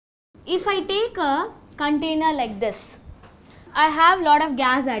if I take a container like this, I have lot of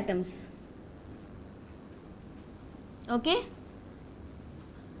gas atoms. Okay,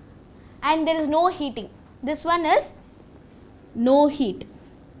 and there is no heating. This one is no heat.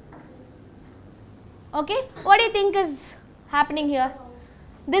 Okay, what do you think is happening here?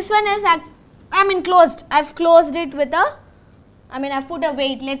 This one is, enclosed. I've closed it with a, I've put a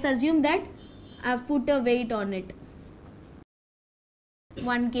weight. Let's assume that I've put a weight on it.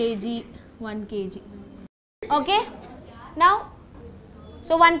 1 kg, 1 kg. Okay, now,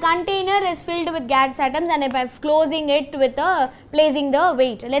 so one container is filled with gas atoms, and if I'm closing it with placing the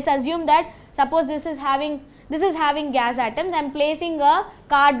weight, let's assume that suppose this is having gas atoms, I'm placing a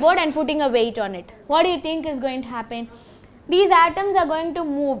cardboard and putting a weight on it. What do you think is going to happen? These atoms are going to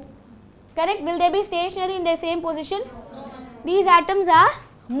move, correct? Will they be stationary in their same position? No. These atoms are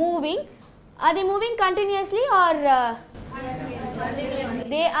moving. Are they moving continuously or?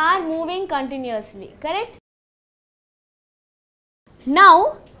 They are moving continuously, correct?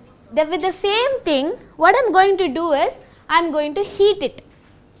 Now, with the same thing, what I am going to do is, I am going to heat it.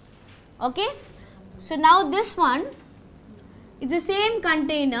 Okay. So, now this one, it's the same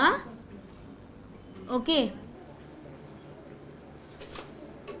container. Okay.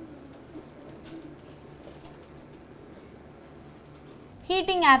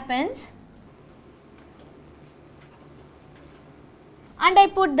 Heating happens, and I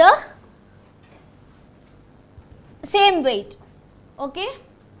put the same weight. Okay,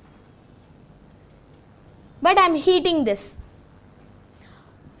 but I am heating this.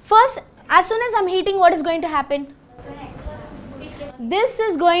 First, as soon as I am heating, what is going to happen? This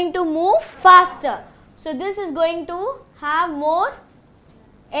is going to move faster. So, this is going to have more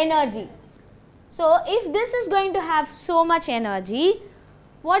energy. So, if this is going to have so much energy,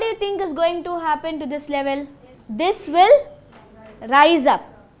 what do you think is going to happen to this level? This will rise up.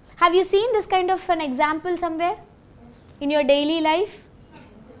 Have you seen this kind of an example somewhere in your daily life?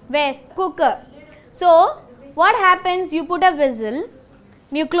 Where? Cooker. So, what happens? You put a vessel,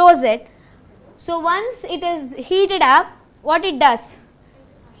 you close it. So, once it is heated up, what it does?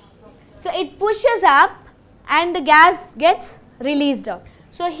 So, it pushes up and the gas gets released out.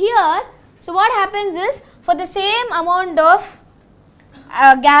 So, here, so what happens is, for the same amount of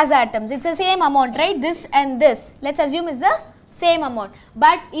gas atoms, it's the same amount, right? This and this, let's assume it's the same amount.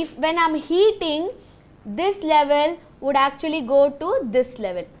 But if when I am heating, this level would actually go to this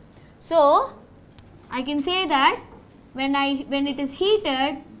level. So, I can say that when it is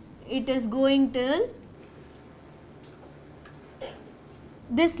heated, it is going till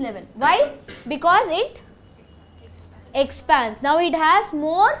this level. Why? Because it expands. Now, it has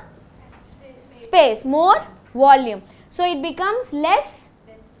more space, more volume. So, it becomes less.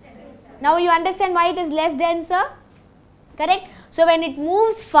 Now, you understand why it is less denser? Correct? So, when it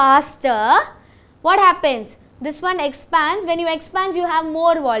moves faster, what happens? This one expands. When you expand, you have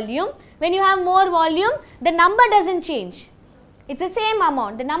more volume. When you have more volume, the number doesn't change. It's the same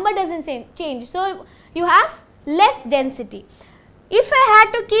amount. The number doesn't change. So, you have less density. If I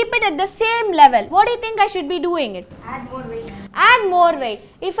had to keep it at the same level, what do you think I should be doing it? Add more weight. Add more weight.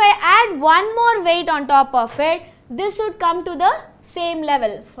 If I add one more weight on top of it, this would come to the same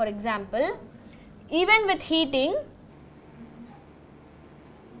level. For example, even with heating,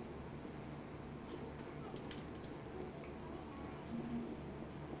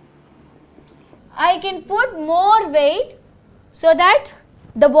 I can put more weight so that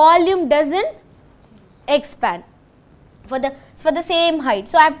the volume doesn't expand for the same height.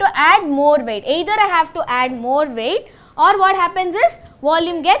 So, I have to add more weight. Either I have to add more weight, or what happens is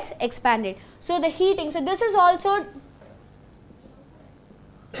volume gets expanded. So, the heating, so this is also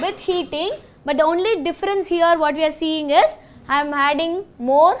with heating, but the only difference here what we are seeing is I am adding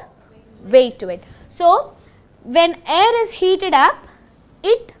more weight to it. So, when air is heated up,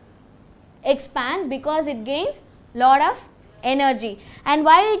 it expands because it gains lot of energy. And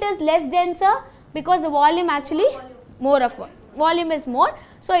why it is less denser? Because the volume actually more of volume is more,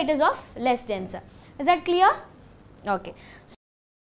 so it is of less denser. Is that clear? Okay.